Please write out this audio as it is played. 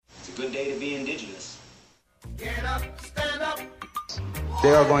good day to be indigenous. Get up, stand up.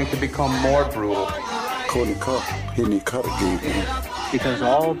 They are going to become more brutal. Cody Cup, hitting the cut again. Because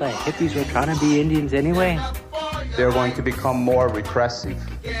all the hippies were trying to be Indians anyway. They're going to become more repressive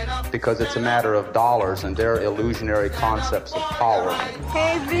because it's a matter of dollars and their illusionary concepts of power.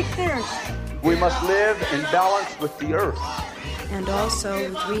 Hey, Victor. We must live in balance with the earth. And also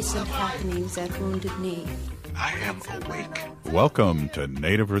with recent happenings at Wounded Knee. I am awake. Welcome to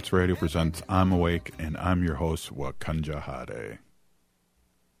Native Roots Radio presents I'm Awake, and I'm your host, Wakanja Hade.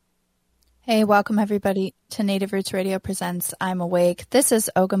 Hey, welcome everybody to Native Roots Radio presents I'm Awake. This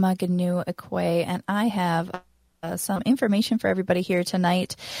is Ogama Gnu Ikwe, and I have some information for everybody here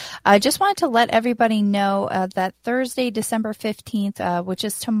tonight. I just wanted to let everybody know that Thursday, December 15th, which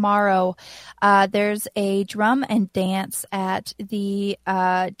is tomorrow, there's a drum and dance at the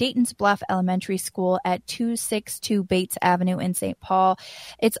Dayton's Bluff Elementary School at 262 Bates Avenue in St. Paul.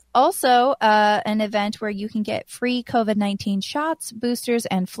 It's also an event where you can get free COVID-19 shots, boosters,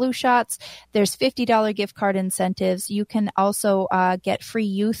 and flu shots. There's $50 gift card incentives. You can also get free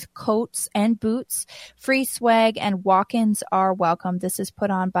youth coats and boots, free swag, and walk-ins are welcome. This is put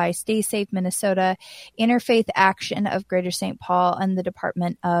on by Stay Safe Minnesota, Interfaith Action of Greater St. Paul, and the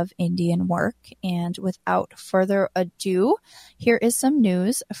Department of Indian Work. And without further ado, here is some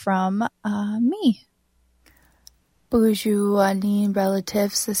news from me. Bonjour, Aline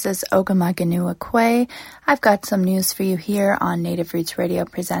relatives. This is Ogama Gnu Ikwe. I've got some news for you here on Native Roots Radio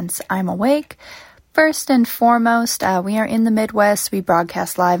presents I'm Awake. First and foremost, we are in the Midwest. We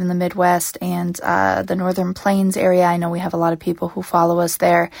broadcast live in the Midwest and the Northern Plains area. I know we have a lot of people who follow us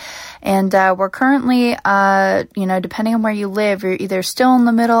there. And we're currently, depending on where you live, you're either still in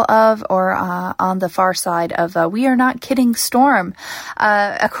the middle of or on the far side of We Are Not Kidding storm.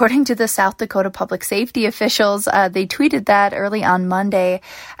 According to the South Dakota public safety officials, they tweeted that early on Monday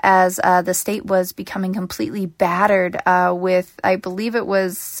as the state was becoming completely battered with, I believe it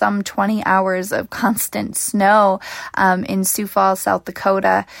was some 20 hours of constant snow in Sioux Falls, South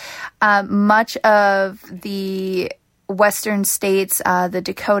Dakota. Much of the western states, the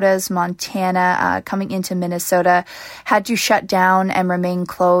Dakotas, Montana, coming into Minnesota, had to shut down and remain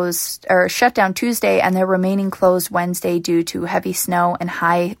closed, or shut down Tuesday, and they're remaining closed Wednesday due to heavy snow and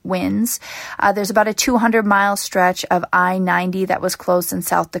high winds. There's about a 200-mile stretch of I-90 that was closed in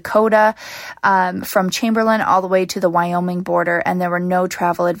South Dakota, from Chamberlain all the way to the Wyoming border, and there were no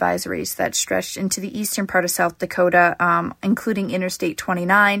travel advisories that stretched into the eastern part of South Dakota, including Interstate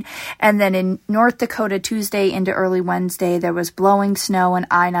 29. And then in North Dakota, Tuesday into early Wednesday, there was blowing snow, and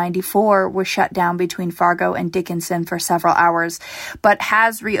I-94 was shut down between Fargo and Dickinson for several hours, but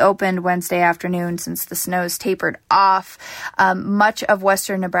has reopened Wednesday afternoon since the snow's tapered off. Much of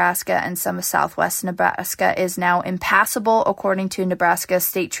western Nebraska and some of southwest Nebraska is now impassable, according to Nebraska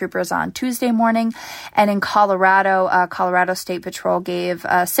state troopers on Tuesday morning. And in Colorado, Colorado State Patrol gave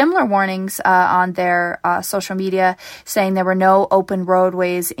similar warnings on their social media, saying there were no open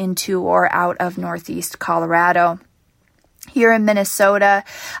roadways into or out of northeast Colorado. Here in Minnesota,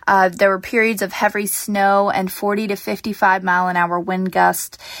 there were periods of heavy snow and 40 to 55 mile an hour wind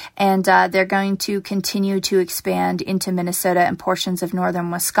gusts, and they're going to continue to expand into Minnesota and portions of northern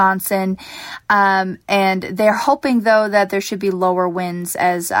Wisconsin. And they're hoping, though, that there should be lower winds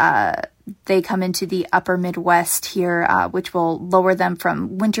as they come into the upper Midwest here, which will lower them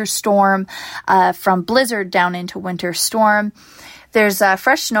from winter storm, from blizzard down into winter storm. There's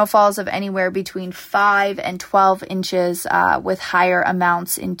fresh snowfalls of anywhere between 5 and 12 inches with higher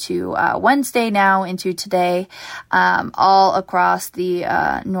amounts into Wednesday now, into today, all across the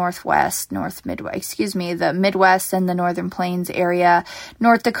the Midwest and the Northern Plains area,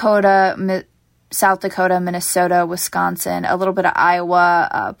 North Dakota, South Dakota, Minnesota, Wisconsin, a little bit of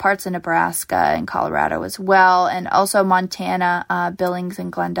Iowa, parts of Nebraska and Colorado as well, and also Montana, Billings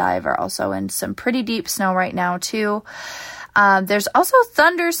and Glendive are also in some pretty deep snow right now too. There's also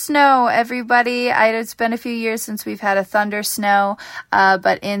thunder snow, everybody. It's been a few years since we've had a thunder snow,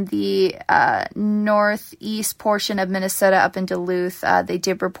 but in the northeast portion of Minnesota up in Duluth, they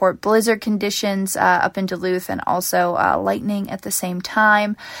did report blizzard conditions up in Duluth and also lightning at the same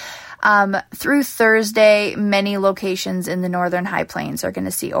time. Through Thursday, many locations in the northern high plains are going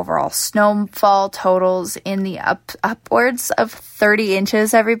to see overall snowfall totals in the upwards of 30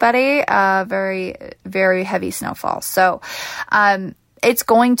 inches, everybody. Very, very heavy snowfall. So, it's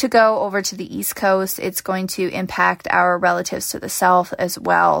going to go over to the East Coast. It's going to impact our relatives to the south as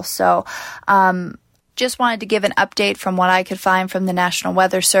well. So, just wanted to give an update from what I could find from the National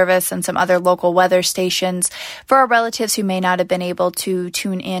Weather Service and some other local weather stations for our relatives who may not have been able to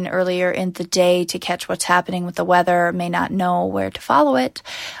tune in earlier in the day to catch what's happening with the weather, or may not know where to follow it.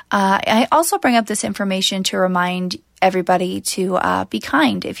 I also bring up this information to remind everybody to be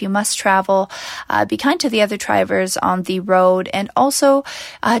kind. If you must travel, be kind to the other drivers on the road, and also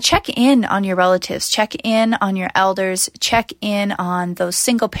check in on your relatives, check in on your elders, check in on those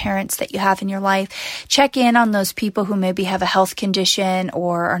single parents that you have in your life, check in on those people who maybe have a health condition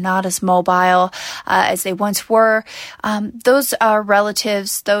or are not as mobile as they once were. Those are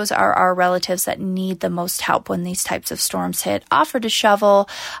relatives. Those are our relatives that need the most help when these types of storms hit. Offer to shovel,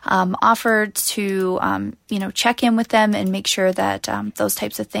 offer to, check in with them and make sure that those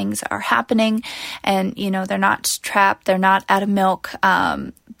types of things are happening, and they're not trapped, they're not out of milk,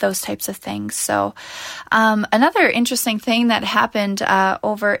 those types of things. So another interesting thing that happened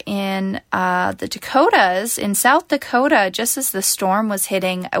over in the Dakotas, in South Dakota, just as the storm was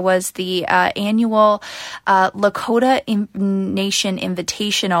hitting, was the annual Lakota Nation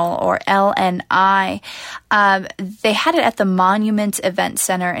Invitational, or LNI. They had it at the Monuments Event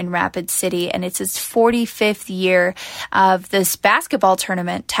Center in Rapid City, and it's its 45th year of this basketball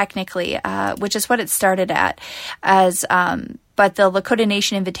tournament, technically, which is what it started at as but the Lakota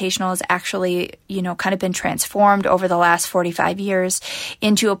Nation Invitational has actually, kind of been transformed over the last 45 years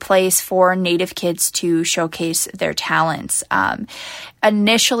into a place for Native kids to showcase their talents.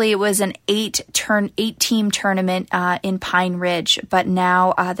 Initially, it was an 8-team tournament in Pine Ridge, but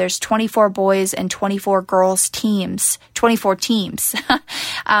now there's 24 boys and 24 girls teams, 24 teams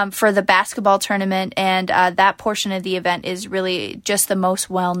for the basketball tournament, and that portion of the event is really just the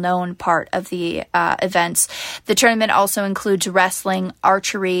most well-known part of the events. The tournament also includes wrestling,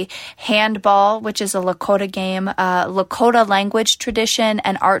 archery, handball, which is a Lakota game, Lakota language tradition,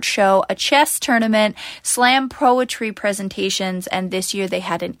 an art show, a chess tournament, slam poetry presentations, and this year they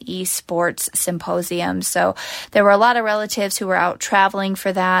had an esports symposium. So there were a lot of relatives who were out traveling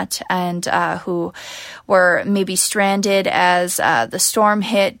for that, and who were maybe stranded as the storm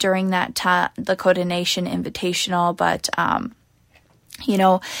hit during that Lakota Nation Invitational. But,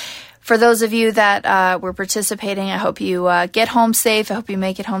 for those of you that were participating, I hope you get home safe. I hope you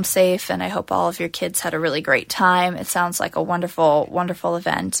make it home safe, and I hope all of your kids had a really great time. It sounds like a wonderful, wonderful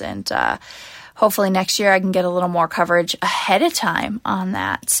event, and hopefully next year I can get a little more coverage ahead of time on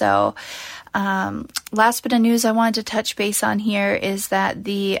that. So last bit of news I wanted to touch base on here is that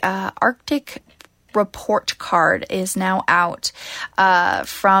the Arctic report card is now out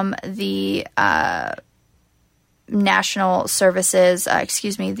from the National Services,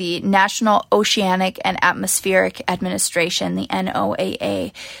 the National Oceanic and Atmospheric Administration, the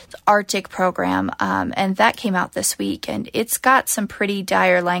NOAA, the Arctic program, and that came out this week, and it's got some pretty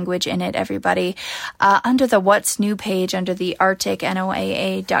dire language in it, everybody. Under the What's New page, under the Arctic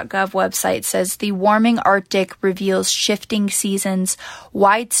NOAA.gov website, says the warming Arctic reveals shifting seasons,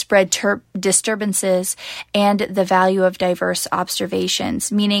 widespread disturbances, and the value of diverse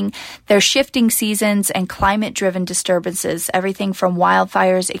observations, meaning there's shifting seasons and climate-driven disturbances, everything from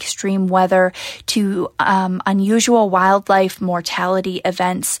wildfires, extreme weather, to unusual wildlife mortality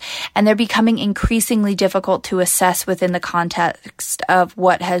events, and they're becoming increasingly difficult to assess within the context of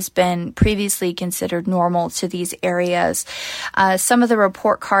what has been previously considered normal to these areas. Some of the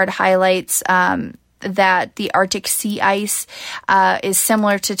report card highlights that the Arctic sea ice is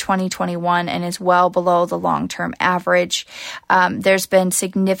similar to 2021 and is well below the long-term average. There's been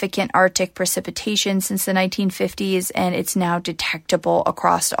significant Arctic precipitation since the 1950s, and it's now detectable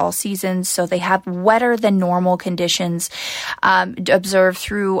across all seasons. So they have wetter than normal conditions observed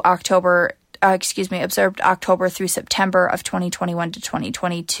through October through September of 2021 to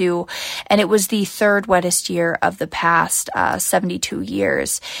 2022. And it was the third wettest year of the past 72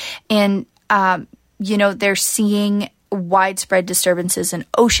 years. And they're seeing widespread disturbances in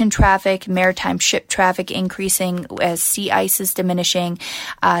ocean traffic, maritime ship traffic increasing as sea ice is diminishing.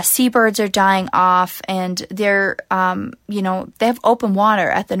 Seabirds are dying off, and they're, they have open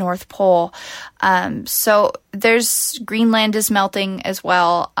water at the North Pole. So there's Greenland is melting as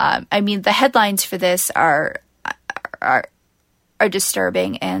well. The headlines for this are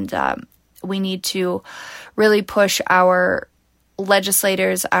disturbing, and we need to really push our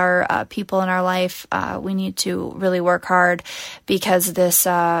legislators, our people in our life. We need to really work hard, because this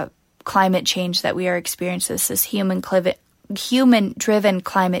climate change that we are experiencing, this human-driven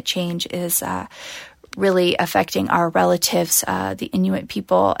climate change, is really affecting our relatives, the Inuit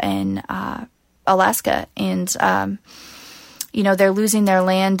people in Alaska. And, they're losing their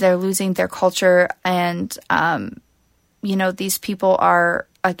land, they're losing their culture, and, these people are,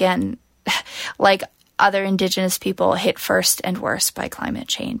 again, like other Indigenous people hit first and worst by climate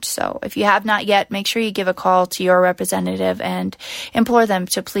change. So if you have not yet, make sure you give a call to your representative and implore them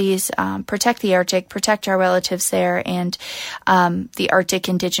to please protect the Arctic, protect our relatives there, and the Arctic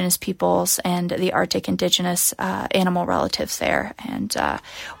Indigenous peoples and the Arctic Indigenous animal relatives there, and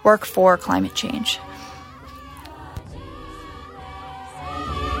work for climate change.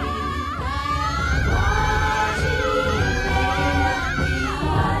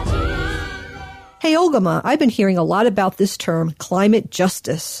 Hey, Ogama, I've been hearing a lot about this term, climate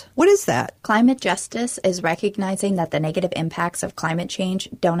justice. What is that? Climate justice is recognizing that the negative impacts of climate change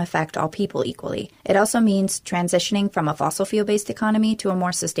don't affect all people equally. It also means transitioning from a fossil fuel-based economy to a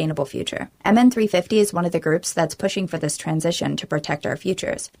more sustainable future. MN350 is one of the groups that's pushing for this transition to protect our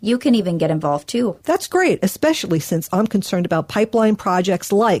futures. You can even get involved too. That's great, especially since I'm concerned about pipeline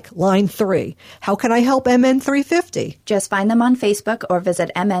projects like Line 3. How can I help MN350? Just find them on Facebook or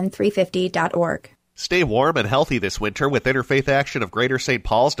visit mn350.org. Stay warm and healthy this winter with Interfaith Action of Greater St.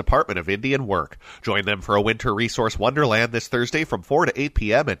 Paul's Department of Indian Work. Join them for a winter resource wonderland this Thursday from 4 to 8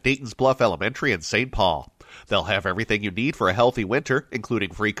 p.m. at Dayton's Bluff Elementary in St. Paul. They'll have everything you need for a healthy winter,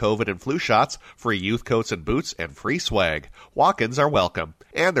 including free COVID and flu shots, free youth coats and boots, and free swag. Walk-ins are welcome.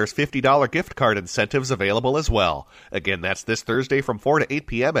 And there's $50 gift card incentives available as well. Again, that's this Thursday from 4 to 8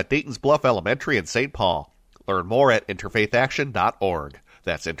 p.m. at Dayton's Bluff Elementary in St. Paul. Learn more at interfaithaction.org.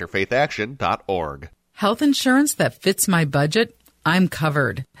 That's interfaithaction.org. Health insurance that fits my budget? I'm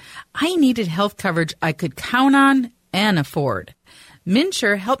covered. I needed health coverage I could count on and afford.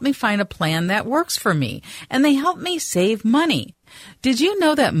 MNsure helped me find a plan that works for me, and they helped me save money. Did you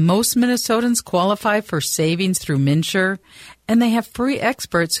know that most Minnesotans qualify for savings through MNsure? And they have free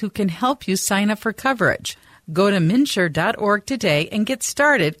experts who can help you sign up for coverage. Go to MNsure.org today and get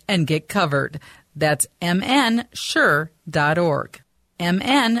started and get covered. That's mnsure.org.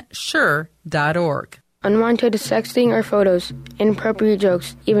 mnsure.org. Unwanted sexting or photos, inappropriate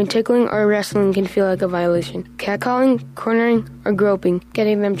jokes, even tickling or wrestling can feel like a violation. Catcalling, cornering, or groping,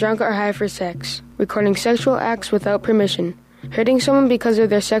 getting them drunk or high for sex, recording sexual acts without permission, hurting someone because of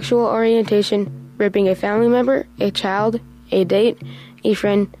their sexual orientation, raping a family member, a child, a date, a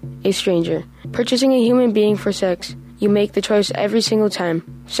friend, a stranger, purchasing a human being for sex. You make the choice every single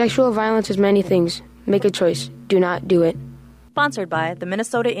time. Sexual violence is many things. Make a choice. Do not do it. Sponsored by the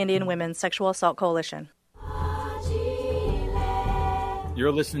Minnesota Indian Women's Sexual Assault Coalition.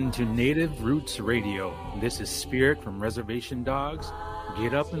 You're listening to Native Roots Radio. This is Spirit from Reservation Dogs.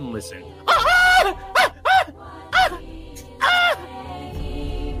 Get up and listen.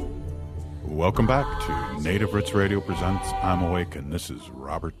 Welcome back to Native Roots Radio presents I'm Awake, and this is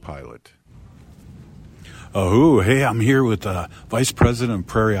Robert Pilot. Hey, I'm here with Vice President of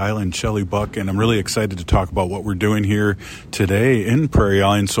Prairie Island, Shelley Buck, and I'm really excited to talk about what we're doing here today in Prairie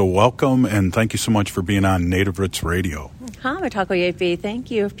Island. So welcome, and thank you so much for being on Native Roots Radio. Hi, thank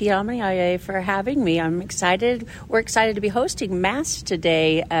you, Piamayaye, for having me. I'm excited. We're excited to be hosting Mass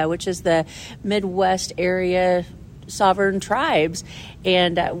today, which is the Midwest area sovereign tribes,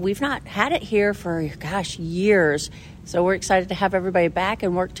 and we've not had it here for, years. So we're excited to have everybody back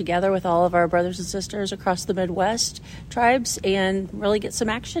and work together with all of our brothers and sisters across the Midwest tribes and really get some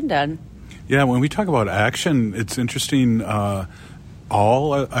action done. Yeah, when we talk about action, it's interesting. And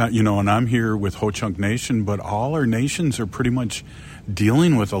I'm here with Ho-Chunk Nation, but all our nations are pretty much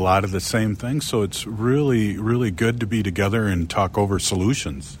dealing with a lot of the same things. So it's really, really good to be together and talk over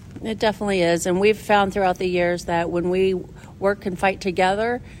solutions. It definitely is. And we've found throughout the years that when we work and fight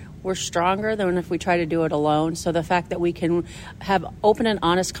together, we're stronger than if we try to do it alone. So the fact that we can have open and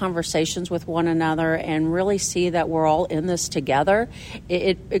honest conversations with one another and really see that we're all in this together,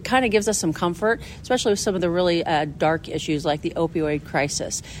 it kind of gives us some comfort, especially with some of the really dark issues like the opioid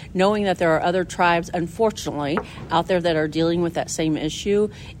crisis. Knowing that there are other tribes, unfortunately, out there that are dealing with that same issue,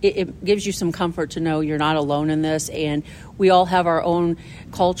 it gives you some comfort to know you're not alone in this, and we all have our own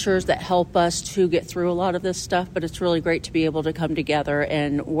cultures that help us to get through a lot of this stuff, but it's really great to be able to come together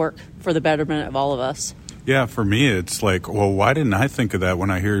and work for the betterment of all of us. Yeah, for me, it's like, well, why didn't I think of that when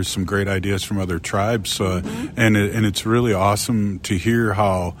I hear some great ideas from other tribes? And it's really awesome to hear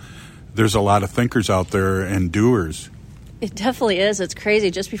how there's a lot of thinkers out there and doers. It definitely is. It's crazy.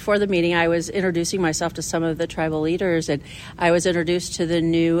 Just before the meeting, I was introducing myself to some of the tribal leaders, and I was introduced to the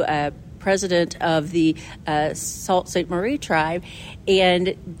new president of the Sault Ste. Marie tribe,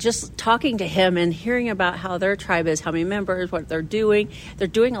 and just talking to him and hearing about how their tribe is, how many members, what they're doing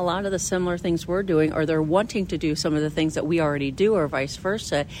a lot of the similar things we're doing, or they're wanting to do some of the things that we already do, or vice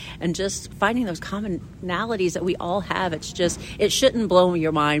versa, and just finding those commonalities that we all have. It shouldn't blow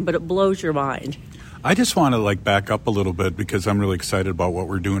your mind, but it blows your mind. I just want to back up a little bit because I'm really excited about what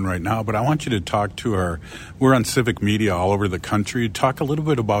we're doing right now. But I want you to talk to we're on civic media all over the country. Talk a little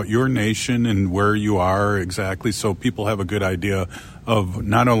bit about your nation and where you are exactly, so people have a good idea of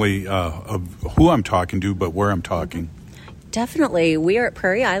not only of who I'm talking to, but where I'm talking. Definitely. We are at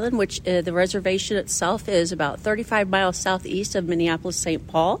Prairie Island, which the reservation itself is about 35 miles southeast of Minneapolis-St.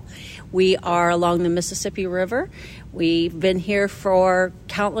 Paul. We are along the Mississippi River. We've been here for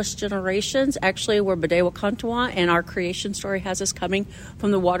countless generations. Actually, we're Bedewa-Kantawa, and our creation story has us coming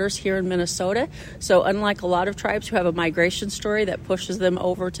from the waters here in Minnesota. So unlike a lot of tribes who have a migration story that pushes them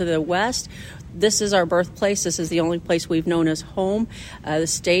over to the west, this is our birthplace. This is the only place we've known as home. The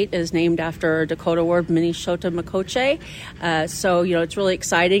state is named after a Dakota word, Minnesota Makoche. So, it's really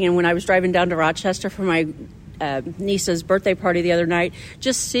exciting. And when I was driving down to Rochester for my niece's birthday party the other night,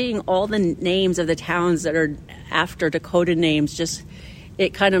 just seeing all the names of the towns that are after Dakota names,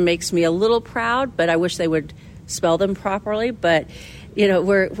 it kind of makes me a little proud, but I wish they would spell them properly. But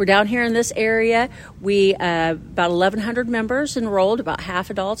we're down here in this area. We about 1,100 members enrolled, about half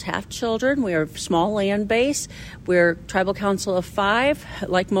adults, half children. We are a small land base. We're tribal council of 5.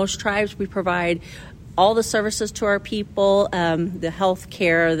 Like most tribes, we provide all the services to our people, the health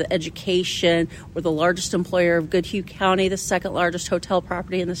care, the education. We're the largest employer of Goodhue County, the second largest hotel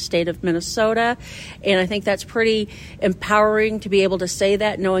property in the state of Minnesota. And I think that's pretty empowering to be able to say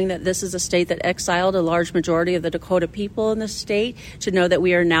that, knowing that this is a state that exiled a large majority of the Dakota people in the state. To know that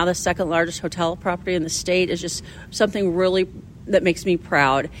we are now the second largest hotel property in the state is just something really that makes me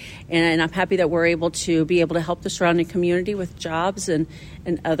proud. And I'm happy that we're able to help the surrounding community with jobs and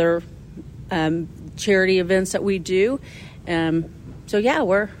other charity events that we do.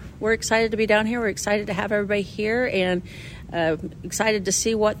 We're excited to be down here. We're excited to have everybody here, and excited to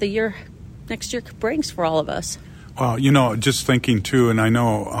see what the next year brings for all of us. Well, just thinking too, and I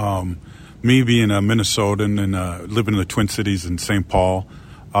know me being a Minnesotan and living in the Twin Cities in St. Paul,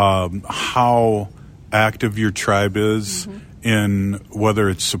 how active your tribe is in whether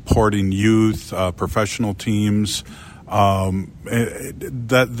it's supporting youth, professional teams. That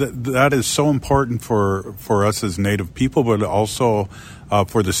is so important for us as Native people, but also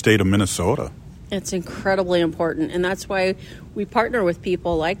for the state of Minnesota. It's incredibly important, and that's why we partner with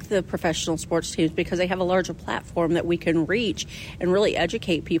people like the professional sports teams, because they have a larger platform that we can reach and really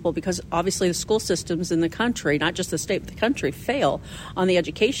educate people, because obviously the school systems in the country, not just the state but the country, fail on the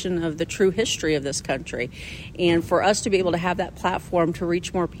education of the true history of this country. And for us to be able to have that platform to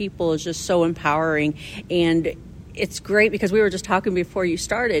reach more people is just so empowering. And it's great because we were just talking before you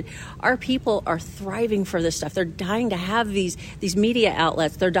started. Our people are thriving for this stuff. They're dying to have these media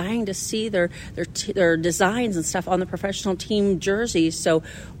outlets. They're dying to see their designs and stuff on the professional team jerseys. So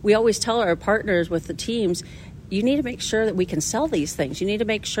we always tell our partners with the teams, you need to make sure that we can sell these things. You need to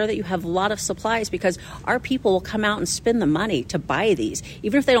make sure that you have a lot of supplies, because our people will come out and spend the money to buy these.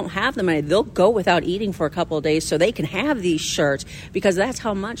 Even if they don't have the money, they'll go without eating for a couple of days so they can have these shirts, because that's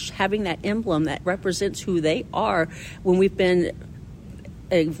how much having that emblem that represents who they are when we've been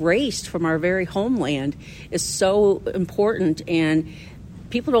erased from our very homeland is so important. And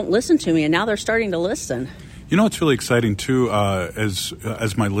people don't listen to me, and now they're starting to listen. It's really exciting too. As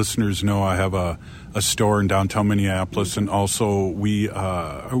my listeners know, I have a store in downtown Minneapolis, and also we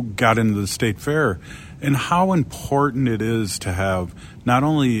got into the state fair, and how important it is to have not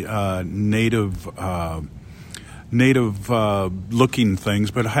only native looking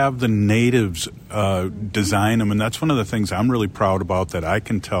things, but have the natives design them. And that's one of the things I'm really proud about, that I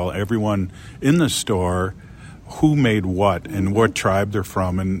can tell everyone in the store who made what and what tribe they're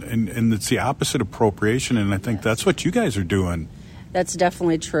from, and it's the opposite appropriation, and I think that's what you guys are doing. That's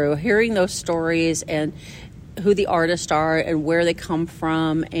definitely true. Hearing those stories and who the artists are and where they come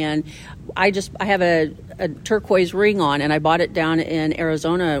from, and I have a turquoise ring on, and I bought it down in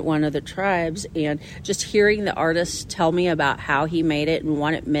Arizona at one of the tribes, and just hearing the artist tell me about how he made it and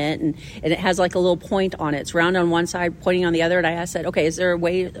what it meant, and it has like a little point on it. It's round on one side, pointing on the other, and I said, okay, is there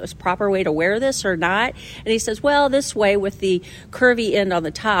a proper way to wear this or not? And he says, well, this way with the curvy end on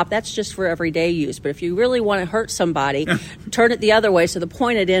the top, that's just for everyday use, but if you really want to hurt somebody, turn it the other way so the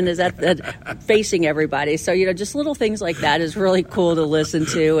pointed end is at facing everybody. So, just little things like that is really cool to listen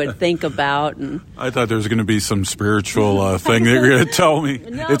to and think about. And I thought there was going to be some spiritual thing that you're going to tell me.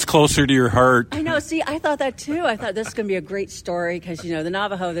 No. It's closer to your heart. I know. See, I thought that too. I thought this is going to be a great story because, the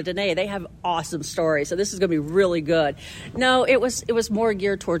Navajo, the Dene, they have awesome stories. So this is going to be really good. No, it was more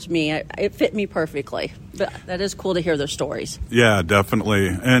geared towards me. It fit me perfectly. But that is cool to hear their stories. Yeah, definitely.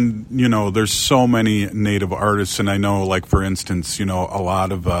 And, there's so many Native artists. And I know, like, for instance, a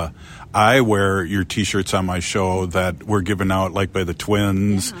lot of I wear your T-shirts on my show that were given out like by the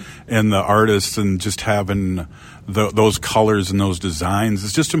twins and the artists, and just having those colors and those designs.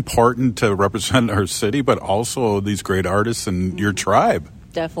 It's just important to represent our city, but also these great artists and your tribe.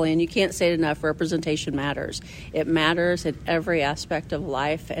 Definitely, and you can't say it enough, representation matters. It matters in every aspect of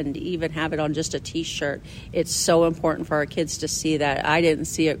life, and even have it on just a T-shirt. It's so important for our kids to see that. I didn't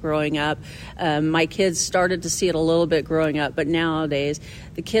see it growing up. My kids started to see it a little bit growing up, but nowadays,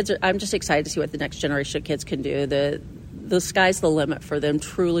 the kids I'm just excited to see what the next generation of kids can do. The sky's the limit for them,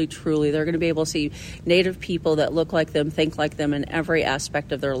 truly, truly. They're going to be able to see Native people that look like them, think like them in every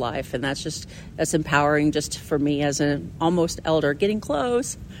aspect of their life. And that's empowering just for me as an almost elder, getting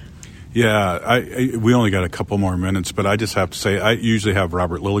close. Yeah, we only got a couple more minutes, but I just have to say, I usually have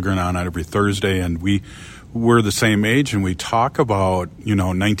Robert Lilligren on every Thursday, and we're the same age, and we talk about,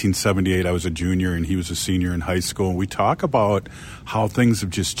 1978, I was a junior and he was a senior in high school. And we talk about how things have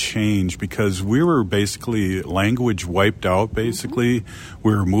just changed because we were basically language wiped out, basically.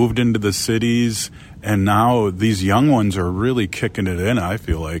 We were moved into the cities, and now these young ones are really kicking it in, I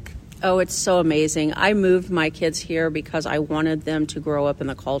feel like. Oh, it's so amazing. I moved my kids here because I wanted them to grow up in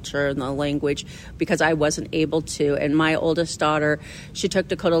the culture and the language because I wasn't able to. And my oldest daughter, she took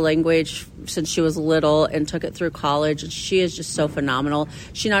Dakota language since she was little and took it through college. And she is just so phenomenal.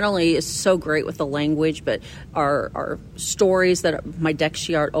 She not only is so great with the language, but our stories that my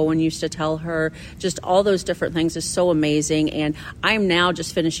Dexy Art Owen used to tell her, just all those different things is so amazing. And I'm now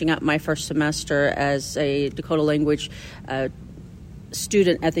just finishing up my first semester as a Dakota language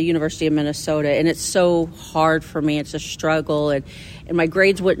student at the University of Minnesota, and it's so hard for me. It's a struggle, and my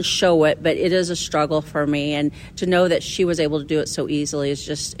grades wouldn't show it, but it is a struggle for me. And to know that she was able to do it so easily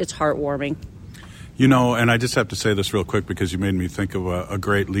is it's heartwarming. And I just have to say this real quick because you made me think of a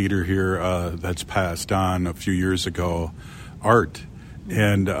great leader here that's passed on a few years ago, Art,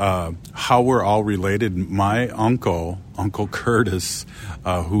 and how we're all related. My Uncle Curtis,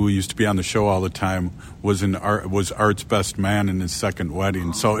 who used to be on the show all the time, was Art's best man in his second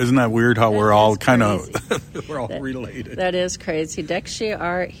wedding. So isn't that weird how we're all kind of we're all related? That is crazy. Dexy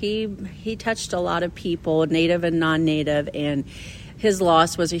Art, he touched a lot of people, native and non-native, and his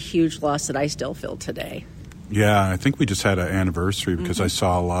loss was a huge loss that I still feel today. Yeah, I think we just had an anniversary because I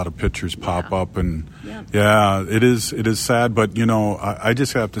saw a lot of pictures pop up, and it is sad. But I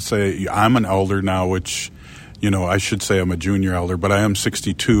just have to say I'm an elder now, which I should say I'm a junior elder, but I am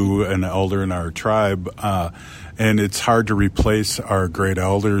 62, an elder in our tribe, and it's hard to replace our great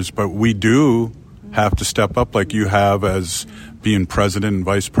elders. But we do have to step up, like you have, as being president and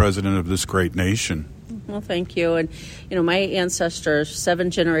vice president of this great nation. Well, thank you. And, my ancestors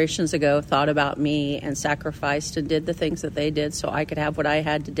 7 generations ago thought about me and sacrificed and did the things that they did so I could have what I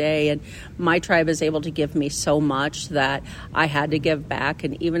had today. And my tribe is able to give me so much that I had to give back.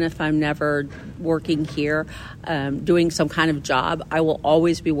 And even if I'm never working here, doing some kind of job, I will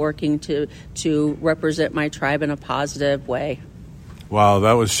always be working to represent my tribe in a positive way. Wow,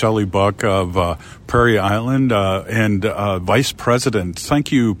 that was Shelley Buck of Prairie Island and Vice President.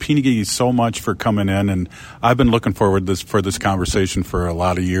 Thank you, Pinigi, so much for coming in, and I've been looking forward for this conversation for a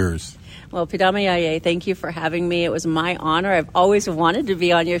lot of years. Well, Pidamayaye, thank you for having me. It was my honor. I've always wanted to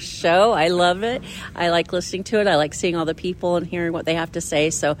be on your show. I love it. I like listening to it. I like seeing all the people and hearing what they have to say.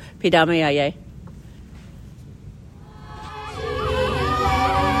 So, Pidamayaye.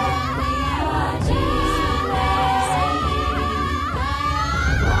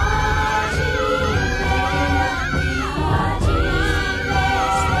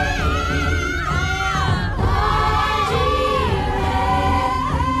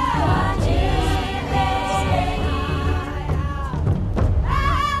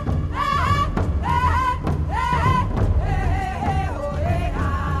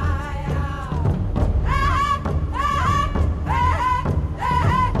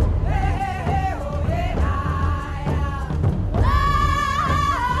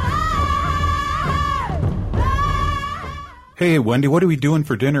 Hey, Wendy, what are we doing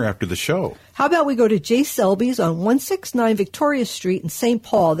for dinner after the show? How about we go to J. Selby's on 169 Victoria Street in St.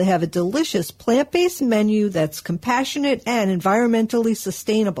 Paul. They have a delicious plant-based menu that's compassionate and environmentally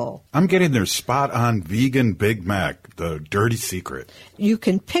sustainable. I'm getting their spot-on vegan Big Mac, the dirty secret. You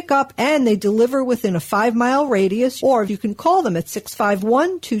can pick up and they deliver within a 5-mile radius, or you can call them at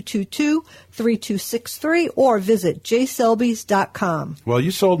 651-222-3263 or visit jselbys.com. Well, you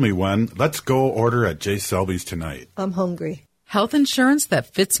sold me one. Let's go order at J. Selby's tonight. I'm hungry. Health insurance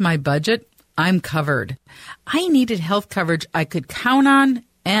that fits my budget? I'm covered. I needed health coverage I could count on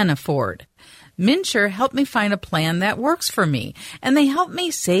and afford. Mille helped me find a plan that works for me, and they helped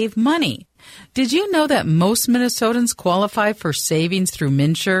me save money. Did you know that most Minnesotans qualify for savings through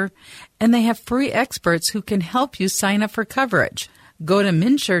MNsure? And they have free experts who can help you sign up for coverage. Go to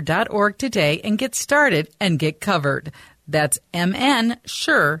MNsure.org today and get started and get covered. That's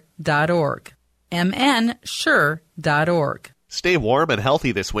MNsure.org. MNsure.org. Stay warm and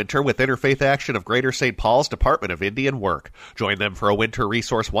healthy this winter with Interfaith Action of Greater St. Paul's Department of Indian Work. Join them for a winter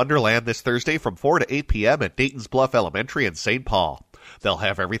resource wonderland this Thursday from 4 to 8 p.m. at Dayton's Bluff Elementary in St. Paul. They'll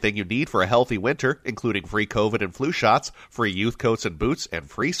have everything you need for a healthy winter, including free COVID and flu shots, free youth coats and boots, and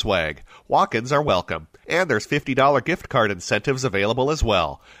free swag. Walk-ins are welcome. And there's $50 gift card incentives available as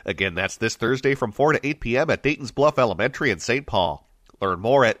well. Again, that's this Thursday from 4 to 8 p.m. at Dayton's Bluff Elementary in St. Paul. Learn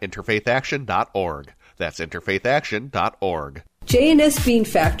more at interfaithaction.org. That's interfaithaction.org. J&S Bean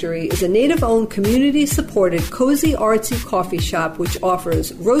Factory is a native-owned, community-supported, cozy, artsy coffee shop which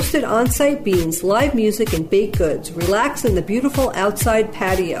offers roasted on-site beans, live music, and baked goods. Relax in the beautiful outside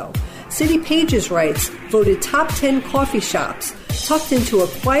patio. City Pages writes, voted top 10 coffee shops. Tucked into a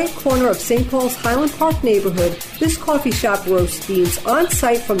quiet corner of St. Paul's Highland Park neighborhood, this coffee shop roasts beans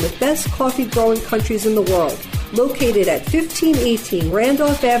on-site from the best coffee-growing countries in the world. Located at 1518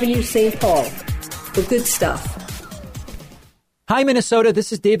 Randolph Avenue, St. Paul. The good stuff. Hi, Minnesota.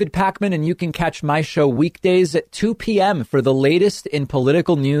 This is David Packman, and you can catch my show weekdays at 2 p.m. for the latest in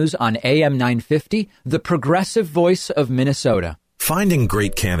political news on AM 950, the progressive voice of Minnesota. Finding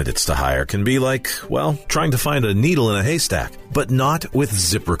great candidates to hire can be like, well, trying to find a needle in a haystack, but not with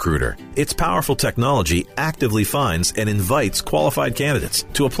ZipRecruiter. Its powerful technology actively finds and invites qualified candidates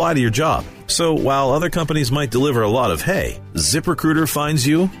to apply to your job. So while other companies might deliver a lot of hay, ZipRecruiter finds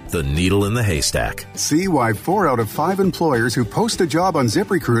you the needle in the haystack. See why 4 out of 5 employers who post a job on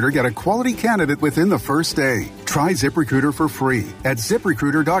ZipRecruiter get a quality candidate within the first day. Try ZipRecruiter for free at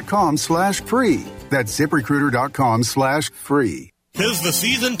ZipRecruiter.com/free. That's ZipRecruiter.com/free. 'Tis the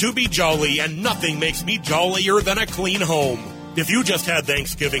season to be jolly, and nothing makes me jollier than a clean home. If you just had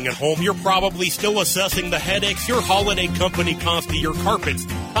Thanksgiving at home, you're probably still assessing the headaches your holiday company caused to your carpets,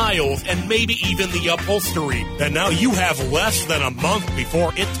 tiles, and maybe even the upholstery. And now you have less than a month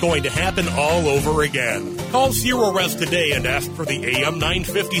before it's going to happen all over again. Call Zero Res today and ask for the AM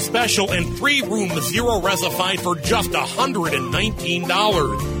 950 special and 3-room Zero Resify for just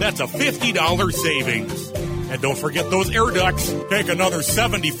 $119. That's a $50 savings. And don't forget those air ducts. Take another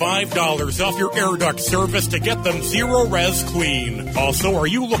 $75 off your air duct service to get them Zero Res clean. Also, are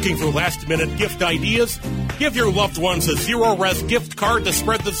you looking for last-minute gift ideas? Give your loved ones a Zero Res gift card to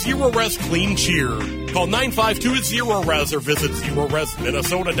spread the Zero Res clean cheer. Call 952-ZERO-RES or visit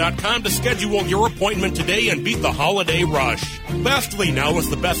ZeroResMinnesota.com to schedule your appointment today and beat the holiday rush. Lastly, now is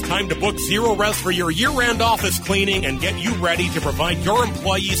the best time to book Zero Res for your year-end office cleaning and get you ready to provide your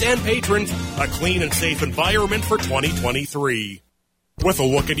employees and patrons a clean and safe environment for 2023. With a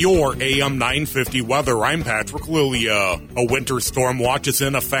look at your AM 950 weather, I'm Patrick Lilia. A winter storm watch is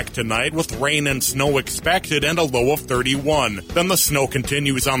in effect tonight with rain and snow expected and a low of 31. Then the snow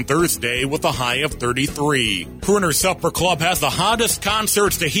continues on Thursday with a high of 33. Crooners Supper Club has the hottest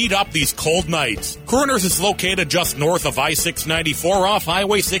concerts to heat up these cold nights. Crooners is located just north of I-694 off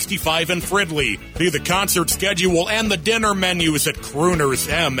Highway 65 in Fridley. See the concert schedule and the dinner menus at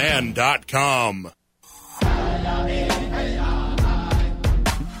croonersmn.com.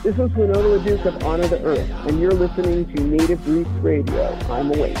 This is Winona LaDuke of Honor the Earth, and you're listening to Native Roots Radio.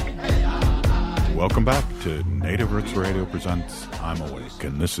 I'm Awake. Welcome back to Native Roots Radio presents I'm Awake,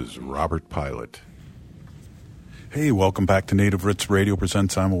 and this is Robert Pilot. Hey, welcome back to Native Roots Radio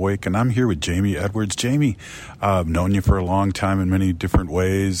presents I'm Awake, and I'm here with Jamie Edwards. Jamie, I've known you for a long time in many different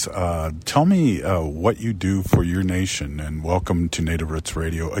ways. Tell me what you do for your nation, and welcome to Native Roots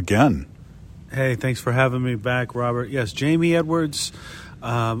Radio again. Hey, thanks for having me back, Robert. Yes, Jamie Edwards.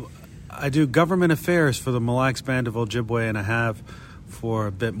 I do government affairs for the Mille Band of Ojibwe, and I have for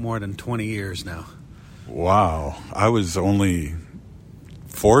a bit more than 20 years now. Wow. I was only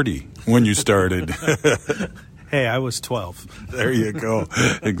 40 when you started. Hey, I was 12. There you go.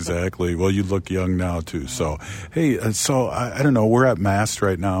 Exactly. Well, you look young now, too. So, hey, I don't know. We're at Mast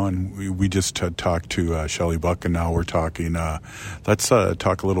right now, and we just talked to Shelley Buck, and now we're talking. Let's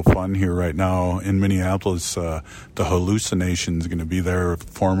talk a little fun here right now. In Minneapolis, the Hallucination is going to be there,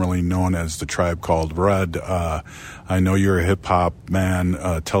 formerly known as the Tribe Called Red. I know you're a hip-hop man.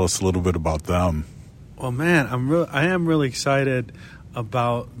 Tell us a little bit about them. Well, man, I am really excited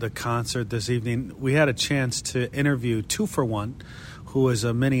about the concert this evening. We had a chance to interview 2 for 1, who is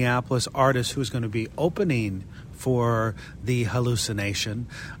a Minneapolis artist who's going to be opening for the hallucination,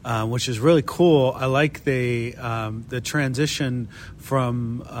 which is really cool. I like the transition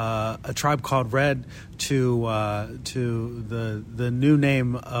from a tribe called Red to the new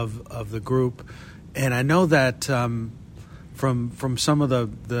name of the group, and I know that from some of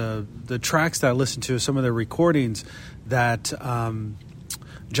the tracks that I listened to, some of the recordings, that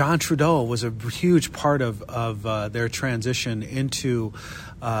John Trudeau was a huge part of their transition into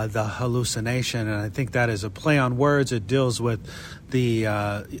the hallucination, and I think that is a play on words. It deals with the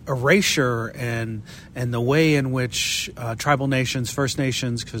erasure and the way in which tribal nations, First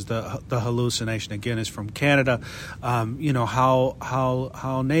Nations, because the hallucination again is from Canada. How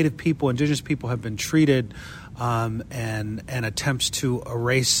Native people, Indigenous people have been treated. And attempts to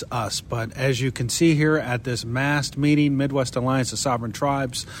erase us. But as you can see here at this massed meeting, Midwest Alliance of Sovereign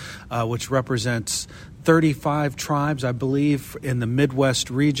Tribes, which represents 35 tribes, I believe, in the Midwest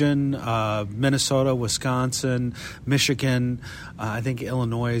region, Minnesota, Wisconsin, Michigan, I think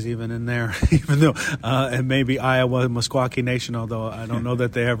Illinois is even in there, even though, and maybe Iowa, Meskwaki Nation, although I don't know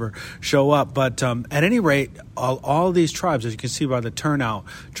that they ever show up. But at any rate, all these tribes, as you can see by the turnout,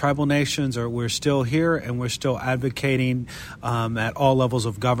 tribal nations, we're still here, and we're still advocating at all levels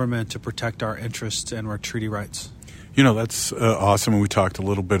of government to protect our interests and our treaty rights. You know, that's awesome. And we talked a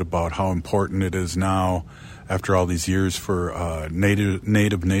little bit about how important it is now, after all these years, for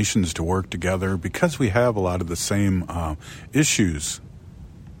native nations to work together, because we have a lot of the same issues.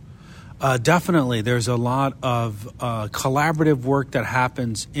 Definitely. There's a lot of collaborative work that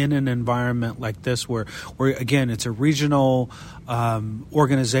happens in an environment like this where again, it's a regional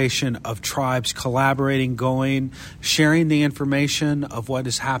organization of tribes collaborating, sharing the information of what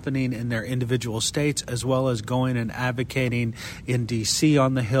is happening in their individual states, as well as going and advocating in D.C.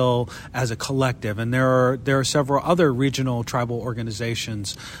 on the Hill as a collective. And there are several other regional tribal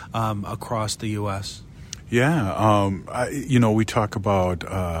organizations across the U.S. Yeah, we talk about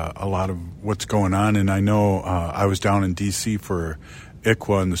a lot of what's going on, and I know I was down in D.C. for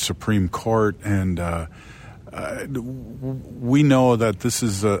ICWA and the Supreme Court, and we know that this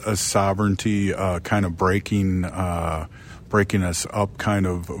is a sovereignty kind of breaking us up kind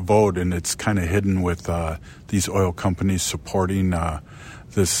of vote, and it's kind of hidden with these oil companies supporting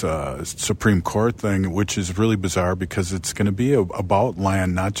this Supreme Court thing, which is really bizarre because it's going to be about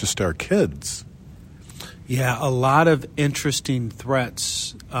land, not just our kids. Yeah, a lot of interesting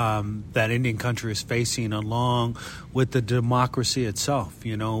threats that Indian country is facing, along with the democracy itself.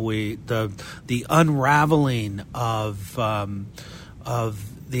 You know, the unraveling of the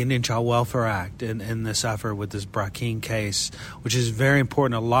Indian Child Welfare Act in this effort with this Brackeen case, which is very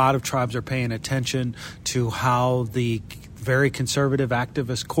important. A lot of tribes are paying attention to how the very conservative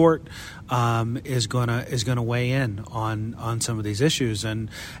activist court is gonna weigh in on some of these issues, and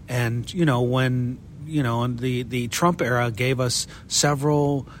when. The Trump era gave us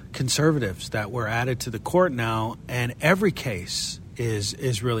several conservatives that were added to the court now, and every case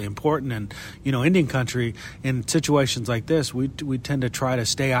is really important. And, Indian country, in situations like this, we tend to try to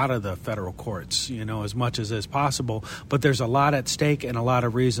stay out of the federal courts, as much as is possible. But there's a lot at stake and a lot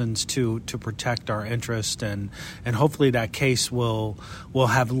of reasons to protect our interest, and hopefully that case will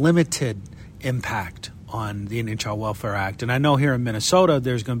have limited impact on the Indian Child Welfare Act. And I know here in Minnesota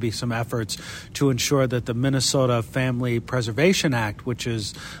there's going to be some efforts to ensure that the Minnesota Family Preservation Act, which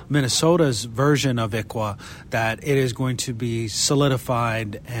is Minnesota's version of ICWA, that it is going to be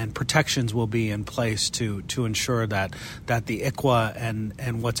solidified and protections will be in place to ensure that the ICWA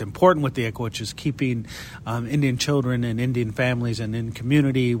and what's important with the ICWA, which is keeping Indian children and Indian families and in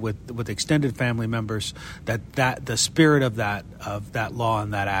community with extended family members, that the spirit of that law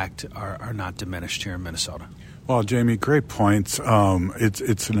and that act are not diminished here in Minnesota. Well, Jamie, great points.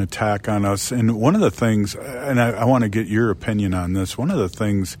 It's an attack on us. And one of the things, and I want to get your opinion on this, one of the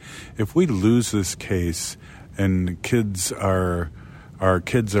things, if we lose this case and our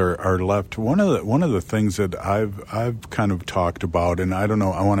kids are left, one of the things that I've kind of talked about, and I don't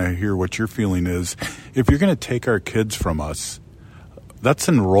know, I want to hear what your feeling is, if you're going to take our kids from us, let's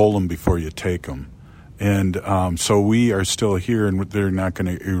enroll them before you take them. And so we are still here, and they're not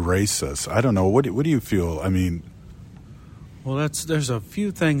going to erase us. I don't know. What do you feel? I mean, well, there's a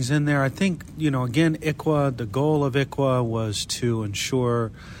few things in there. I think, again, ICWA, the goal of ICWA was to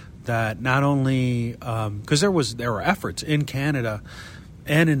ensure that not only because there were efforts in Canada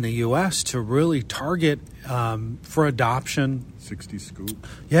and in the U.S. to really target for adoption. 60 Scoop.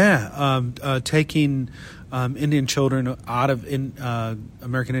 Yeah, taking Indian children out of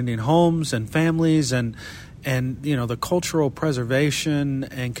American Indian homes and families, and the cultural preservation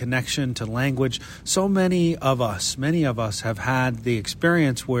and connection to language. So many of us have had the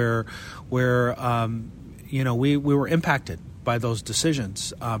experience where we were impacted by those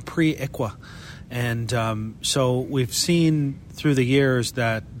decisions pre-ICWA. And so we've seen through the years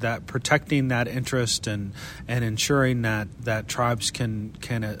that protecting that interest and ensuring that tribes can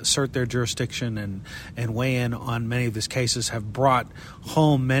assert their jurisdiction and weigh in on many of these cases have brought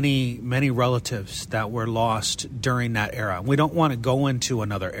home many relatives that were lost during that era. We don't want to go into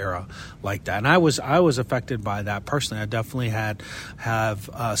another era like that. And I was affected by that personally. I definitely have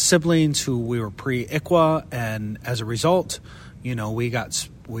siblings who we were pre-ICWA, and as a result, we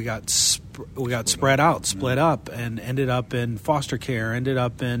got spread out, split up, and ended up in foster care, ended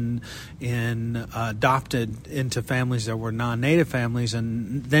up in adopted into families that were non-native families,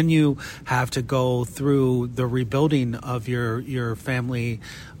 and then you have to go through the rebuilding of your family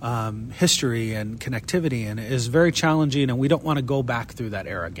history and connectivity, and it is very challenging, and we don't want to go back through that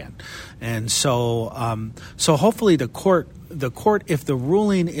era again. And so hopefully the court, if the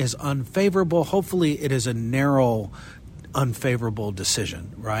ruling is unfavorable, hopefully it is a narrow unfavorable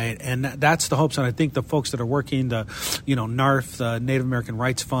decision, right? And that's the hopes. And I think the folks that are working, the NARF, the Native American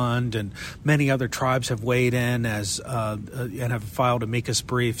Rights Fund, and many other tribes have weighed in and have filed amicus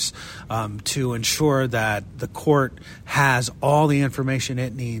briefs to ensure that the court has all the information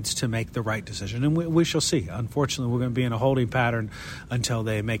it needs to make the right decision. And we shall see. Unfortunately, we're going to be in a holding pattern until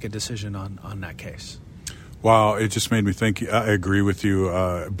they make a decision on that case. Wow, it just made me think. I agree with you.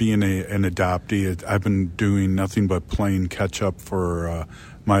 Being an adoptee, I've been doing nothing but playing catch up for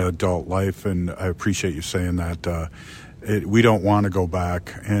my adult life, and I appreciate you saying that. We don't want to go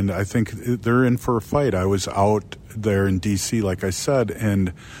back, and I think they're in for a fight. I was out there in D.C., like I said, and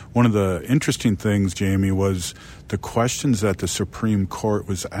one of the interesting things, Jamie, was the questions that the Supreme Court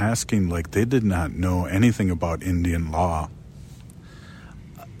was asking. Like, they did not know anything about Indian law.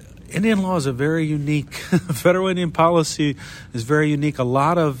 Indian law is a very unique, federal Indian policy is very unique. A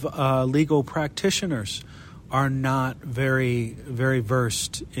lot of legal practitioners are not very, very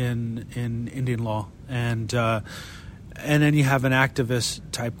versed in Indian law. And then you have an activist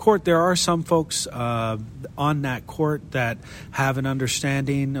type court. There are some folks on that court that have an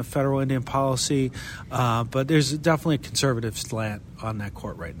understanding of federal Indian policy, but there's definitely a conservative slant on that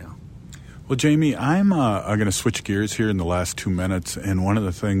court right now. Well, Jamie, I'm going to switch gears here in the last 2 minutes, and one of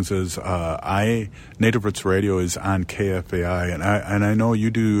the things is Native Roots Radio is on KFAI, and I know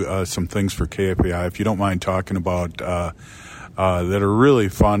you do some things for KFAI. If you don't mind talking about that are really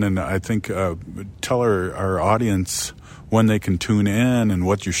fun, and I think tell our audience when they can tune in and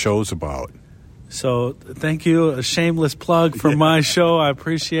what your show's about. So thank you. A shameless plug for my show. I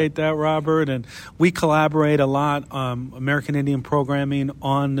appreciate that, Robert. And we collaborate a lot, American Indian programming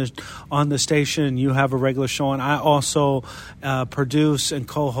on the station. You have a regular show, and I also produce and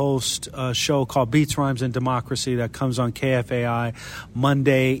co-host a show called Beats, Rhymes, and Democracy that comes on KFAI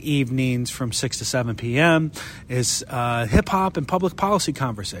Monday evenings from 6 to 7 p.m. It's hip-hop and public policy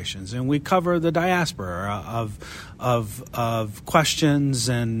conversations, and we cover the diaspora of questions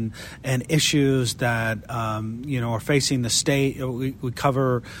and issues that are facing the state. We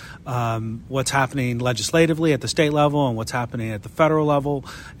cover what's happening legislatively at the state level and what's happening at the federal level,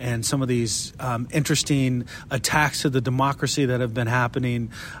 and some of these interesting attacks to the democracy that have been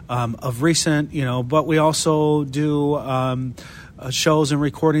happening of recent. But we also do shows and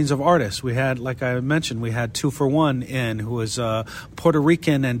recordings of artists. We had, like I mentioned, we had 2 for 1 in, who was a Puerto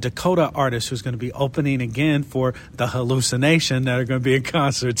Rican and Dakota artist who's going to be opening again for The Hallucination, that are going to be in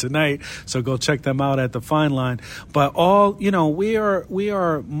concert tonight. So go check them out at the Fine Line. But we are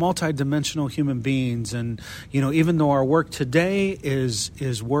multidimensional human beings, and even though our work today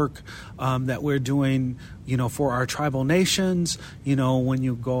is work that we're doing for our tribal nations, when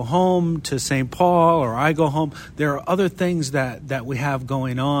you go home to St. Paul or I go home, there are other things that we have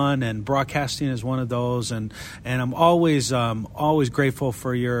going on, and broadcasting is one of those. And I'm always grateful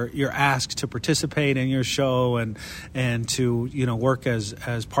for your ask to participate in your show and to work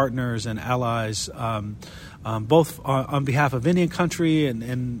as partners and allies. Both on behalf of Indian country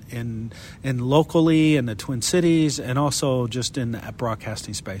and locally in the Twin Cities, and also just in the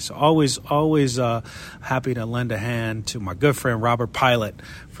broadcasting space. So always happy to lend a hand to my good friend Robert Pilot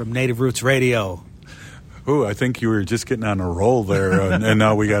from Native Roots Radio. Oh, I think you were just getting on a roll there, and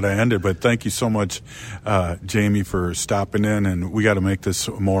now we got to end it. But thank you so much, Jamie, for stopping in, and we got to make this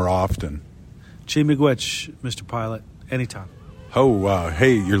more often. Chi miigwech, Mr. Pilot, anytime.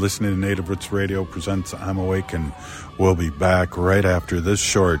 Hey, you're listening to Native Roots Radio presents I'm Awake, and we'll be back right after this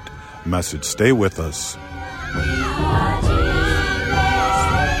short message. Stay with us.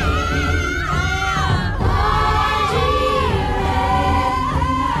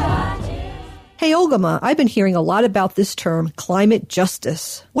 Hey, Hey, Ogama, I've been hearing a lot about this term, climate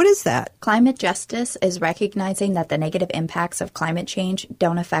justice. What is that? Climate justice is recognizing that the negative impacts of climate change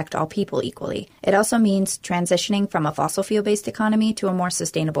don't affect all people equally. It also means transitioning from a fossil fuel-based economy to a more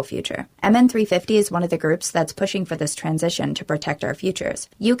sustainable future. MN350 is one of the groups that's pushing for this transition to protect our futures.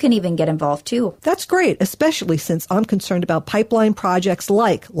 You can even get involved too. That's great, especially since I'm concerned about pipeline projects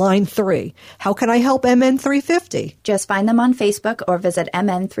like Line 3. How can I help MN350? Just find them on Facebook or visit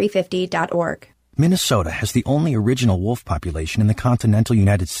mn350.org. Minnesota has the only original wolf population in the continental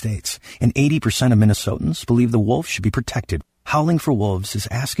United States, and 80% of Minnesotans believe the wolf should be protected. Howling for Wolves is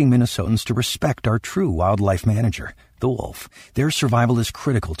asking Minnesotans to respect our true wildlife manager, the wolf. Their survival is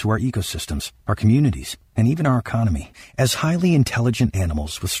critical to our ecosystems, our communities, and even our economy. As highly intelligent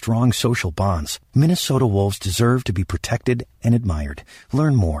animals with strong social bonds, Minnesota wolves deserve to be protected and admired.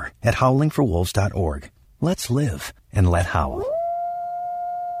 Learn more at howlingforwolves.org. Let's live and let howl.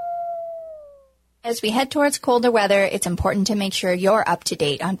 As we head towards colder weather, it's important to make sure you're up to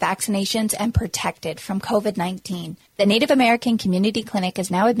date on vaccinations and protected from COVID-19. The Native American Community Clinic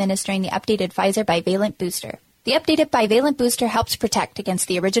is now administering the updated Pfizer bivalent booster. The updated bivalent booster helps protect against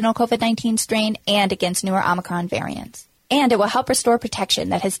the original COVID-19 strain and against newer Omicron variants. And it will help restore protection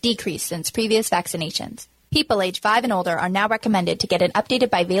that has decreased since previous vaccinations. People age 5 and older are now recommended to get an updated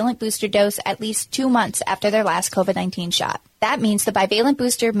bivalent booster dose at least 2 months after their last COVID-19 shot. That means the bivalent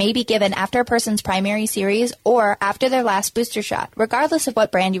booster may be given after a person's primary series or after their last booster shot, regardless of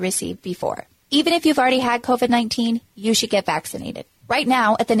what brand you received before. Even if you've already had COVID-19, you should get vaccinated. Right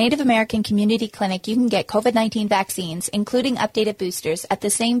now, at the Native American Community Clinic, you can get COVID-19 vaccines, including updated boosters, at the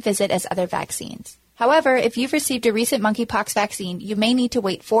same visit as other vaccines. However, if you've received a recent monkeypox vaccine, you may need to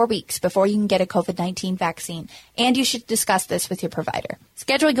wait 4 weeks before you can get a COVID-19 vaccine, and you should discuss this with your provider.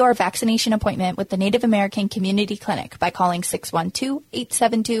 Schedule your vaccination appointment with the Native American Community Clinic by calling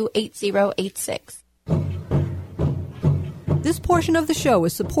 612-872-8086. This portion of the show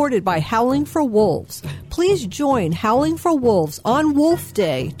is supported by Howling for Wolves. Please join Howling for Wolves on Wolf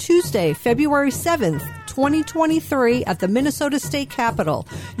Day, Tuesday, February 7th, 2023 at the Minnesota State Capitol.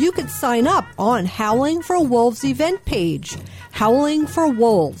 You can sign up on Howling for Wolves event page. Howling for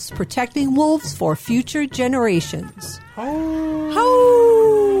Wolves, protecting wolves for future generations.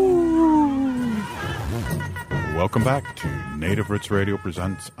 Welcome back to Native Roots Radio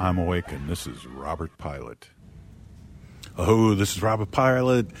presents I'm Awake, and this is Robert Pilot. Oh, this is Robert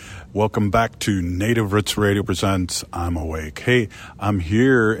Pilot. Welcome back to Native Roots Radio presents I'm Awake. Hey, I'm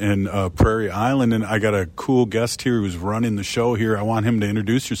here in Prairie Island, and I got a cool guest here who's running the show here. I want him to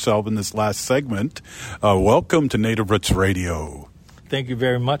introduce yourself in this last segment. Welcome to Native Roots Radio. Thank you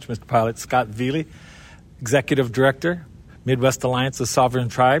very much, Mr. Pilot. Scott Vele, Executive Director, Midwest Alliance of Sovereign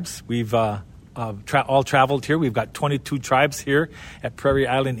Tribes. We've all traveled here. We've got 22 tribes here at Prairie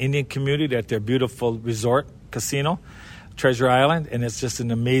Island Indian Community at their beautiful resort casino, Treasure Island, and it's just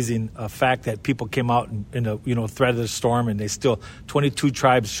an amazing fact that people came out in a threat of the storm, and 22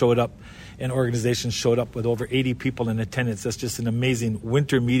 tribes showed up, and organizations showed up with over 80 people in attendance. That's just an amazing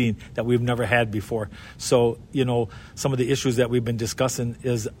winter meeting that we've never had before. So, some of the issues that we've been discussing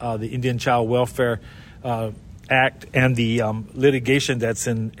is the Indian Child Welfare Act and the litigation that's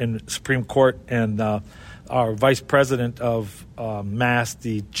in Supreme Court, and our Vice President of MASS,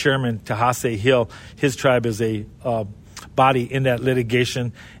 the Chairman, Tahase Hill, his tribe is a body in that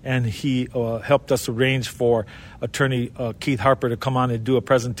litigation, and he helped us arrange for Attorney Keith Harper to come on and do a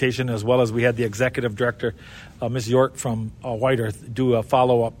presentation, as well as we had the Executive Director, Ms. York from White Earth, do a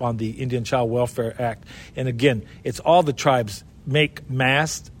follow-up on the Indian Child Welfare Act. And again, it's all the tribes make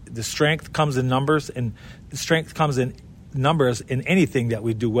MASS. The strength comes in numbers, and the strength comes in numbers in anything that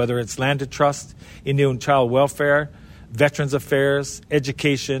we do, whether it's land to trust, Indian child welfare, Veterans Affairs,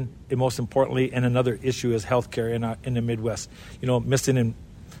 education, and most importantly, and another issue is healthcare in the Midwest. Missing and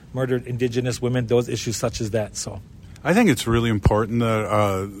murdered Indigenous women, those issues such as that. So, I think it's really important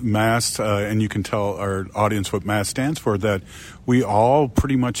that MASS, and you can tell our audience what MASS stands for, that we all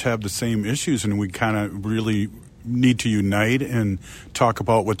pretty much have the same issues, and we kind of really need to unite and talk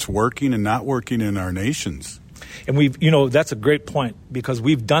about what's working and not working in our nations. And that's a great point, because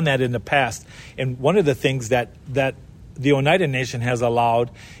we've done that in the past. And one of the things that the Oneida Nation has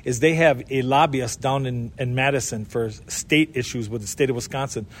allowed is they have a lobbyist down in Madison for state issues with the state of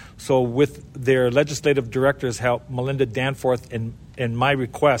Wisconsin. So with their legislative director's help, Melinda Danforth, and my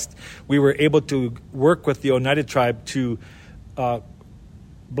request, we were able to work with the Oneida tribe to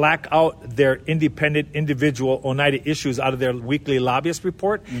black out their independent individual Oneida issues out of their weekly lobbyist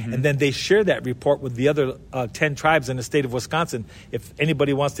report, and then they share that report with the other 10 tribes in the state of Wisconsin. If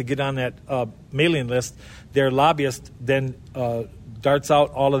anybody wants to get on that mailing list, their lobbyist then darts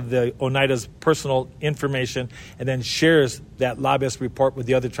out all of the Oneida's personal information and then shares that lobbyist report with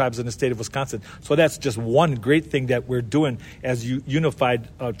the other tribes in the state of Wisconsin. So that's just one great thing that we're doing as unified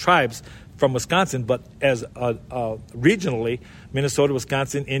tribes from Wisconsin, but as regionally, Minnesota,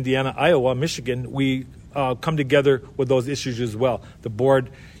 Wisconsin, Indiana, Iowa, Michigan, we come together with those issues as well. The board,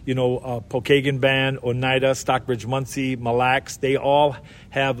 Pokagon Band, Oneida, Stockbridge Muncie, Mille Lacs, they all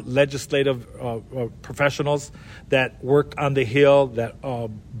have legislative professionals that work on the Hill, that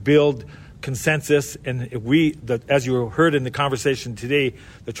build consensus. And as you heard in the conversation today,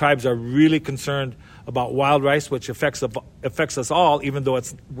 the tribes are really concerned about wild rice, which affects us all, even though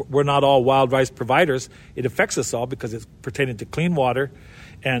we're not all wild rice providers. It affects us all because it's pertaining to clean water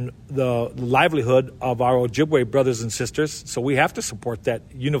and the livelihood of our Ojibwe brothers and sisters. So we have to support that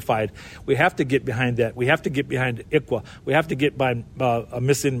unified. We have to get behind that. We have to get behind ICWA. We have to get by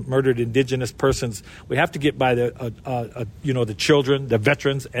missing, murdered Indigenous persons. We have to get by the children, the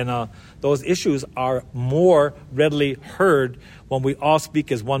veterans, and those issues are more readily heard when we all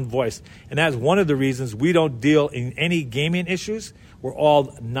speak as one voice. And that's one of the reasons we don't deal in any gaming issues. We're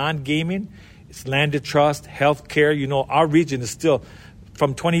all non-gaming. It's landed trust, health care. Our region is still,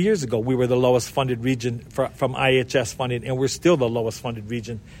 from 20 years ago, we were the lowest funded region from IHS funding, and we're still the lowest funded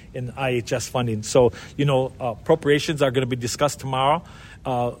region in IHS funding. So, appropriations are going to be discussed tomorrow.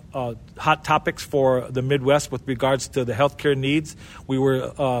 Hot topics for the Midwest with regards to the health care needs. We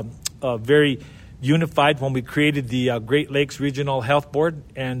were very unified when we created the Great Lakes Regional Health Board,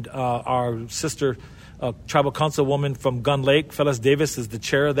 and our sister tribal councilwoman from Gun Lake, Phyllis Davis, is the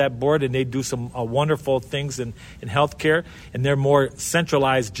chair of that board, and they do some wonderful things in health care, and they're more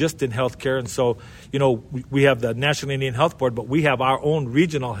centralized just in health care. And so, we have the National Indian Health Board, but we have our own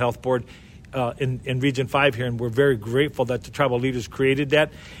regional health board in Region 5 here, and we're very grateful that the tribal leaders created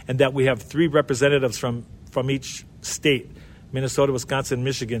that, and that we have 3 representatives from each state. Minnesota, Wisconsin,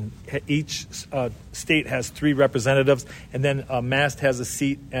 Michigan. Each state has 3 representatives, and then MAST has a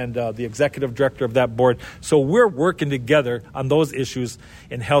seat, and the executive director of that board. So we're working together on those issues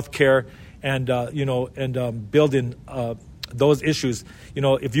in healthcare, and building those issues.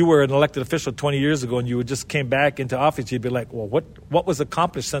 If you were an elected official 20 years ago and you just came back into office, you'd be like, well, what was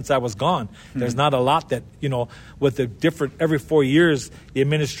accomplished since I was gone? Mm-hmm. There's not a lot that, with the different, every 4 years,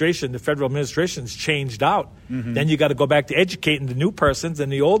 the federal administration's changed out. Mm-hmm. Then you got to go back to educating the new persons, and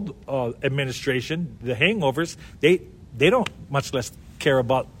the old administration, the hangovers, they don't much less care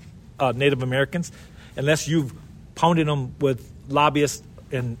about Native Americans unless you've pounded them with lobbyists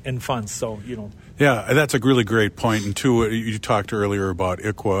and funds. So, Yeah, that's a really great point. And too, you talked earlier about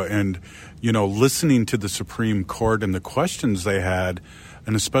ICWA and, listening to the Supreme Court and the questions they had,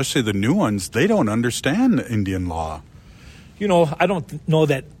 and especially the new ones, they don't understand Indian law. I don't know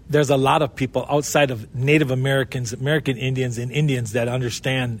that there's a lot of people outside of Native Americans, American Indians, and Indians that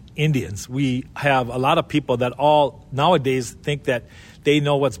understand Indians. We have a lot of people that all nowadays think that they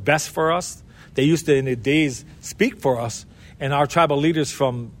know what's best for us. They used to, in the days, speak for us. And our tribal leaders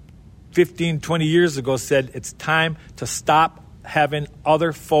from 15, 20 years ago said it's time to stop having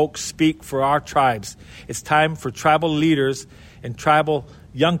other folks speak for our tribes. It's time for tribal leaders and tribal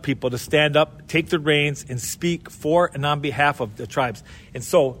young people to stand up, take the reins, and speak for and on behalf of the tribes. And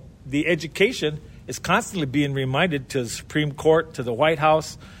so the education is constantly being reminded to the Supreme Court, to the White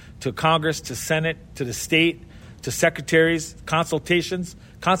House, to Congress, to Senate, to the state, to secretaries, consultations.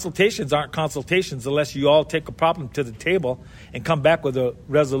 Consultations aren't consultations unless you all take a problem to the table and come back with a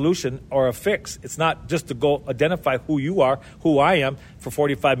resolution or a fix. It's not just to go identify who you are, who I am, for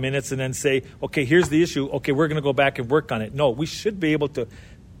 45 minutes and then say, okay, here's the issue. Okay, we're going to go back and work on it. No, we should be able to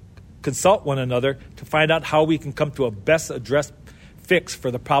consult one another to find out how we can come to a best addressed fix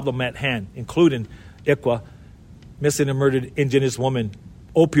for the problem at hand, including ICWA, missing and murdered Indigenous woman,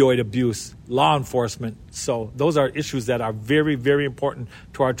 opioid abuse, law enforcement. So those are issues that are very, very important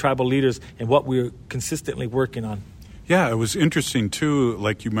to our tribal leaders and what we're consistently working on. Yeah, it was interesting, too,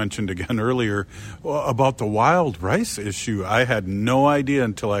 like you mentioned again earlier, about the wild rice issue. I had no idea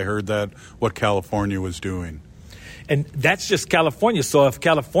until I heard what California was doing. And that's just California. So if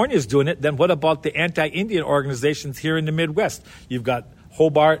California is doing it, then what about the anti-Indian organizations here in the Midwest? You've got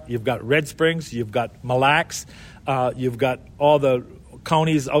Hobart, you've got Red Springs, you've got Mille Lacs, you've got all the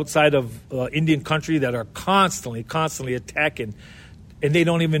counties outside of Indian country that are constantly attacking, and they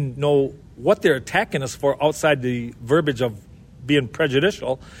don't even know what they're attacking us for outside the verbiage of being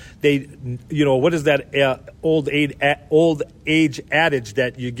prejudicial. They, what is that old age adage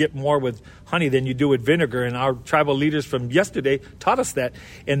that you get more with honey than you do with vinegar? And our tribal leaders from yesterday taught us that.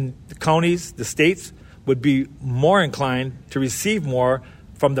 And the counties, the states would be more inclined to receive more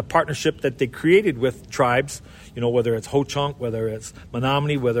from the partnership that they created with tribes, whether it's Ho-Chunk, whether it's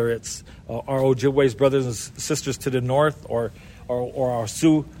Menominee, whether it's our Ojibwe brothers and sisters to the north, or our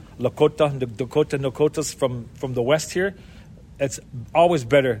Sioux, Lakota, the Dakota, Nakotas from the west here. It's always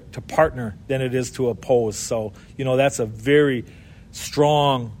better to partner than it is to oppose. So, that's a very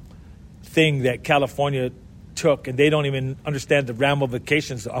strong thing that California took, and they don't even understand the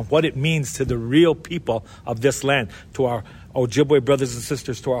ramifications of what it means to the real people of this land, to our Ojibwe brothers and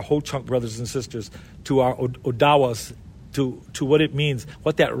sisters, to our Ho-Chunk brothers and sisters, to our Odawas, to what it means,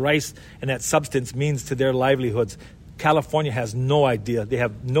 what that rice and that substance means to their livelihoods. California has no idea. They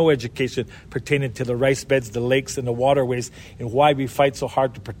have no education pertaining to the rice beds, the lakes, and the waterways, and why we fight so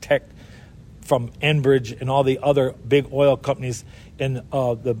hard to protect from Enbridge and all the other big oil companies in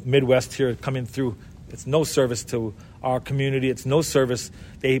the Midwest here coming through. It's no service to our community. It's no service.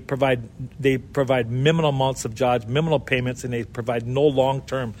 They provide minimal amounts of jobs, minimal payments, and they provide no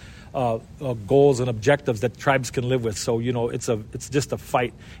long-term goals and objectives that tribes can live with. So it's just a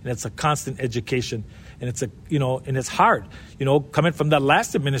fight, and it's a constant education, and it's hard. Coming from that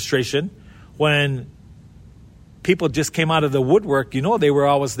last administration, when people just came out of the woodwork, they were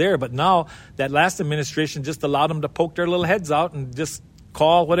always there. But now that last administration just allowed them to poke their little heads out and just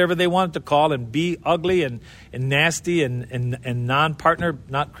call whatever they wanted to call and be ugly and nasty and non-partner,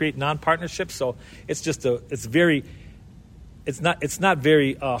 not create non-partnerships. So it's not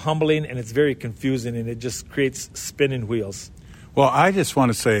very humbling, and it's very confusing, and it just creates spinning wheels. Well, I just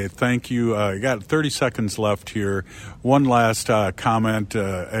want to say thank you. You got 30 seconds left here. One last comment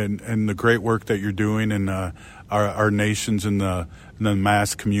and the great work that you're doing in our nations in the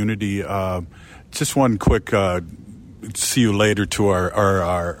mass community. Just one quick see you later to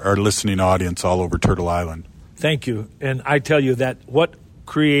our listening audience all over Turtle Island. Thank you. And I tell you that what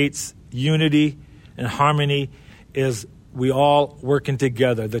creates unity and harmony is we all working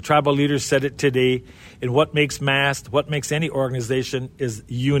together. The tribal leaders said it today. And what makes MAST, what makes any organization is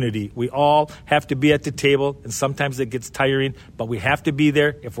unity. We all have to be at the table, and sometimes it gets tiring, but we have to be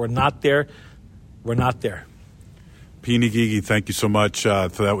there. If we're not there, we're not there. Peony Gigi, thank you so much.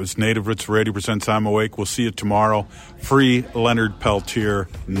 That was Native Roots Radio presents I'm Awake. We'll see you tomorrow. Free Leonard Peltier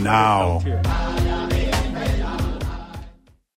now.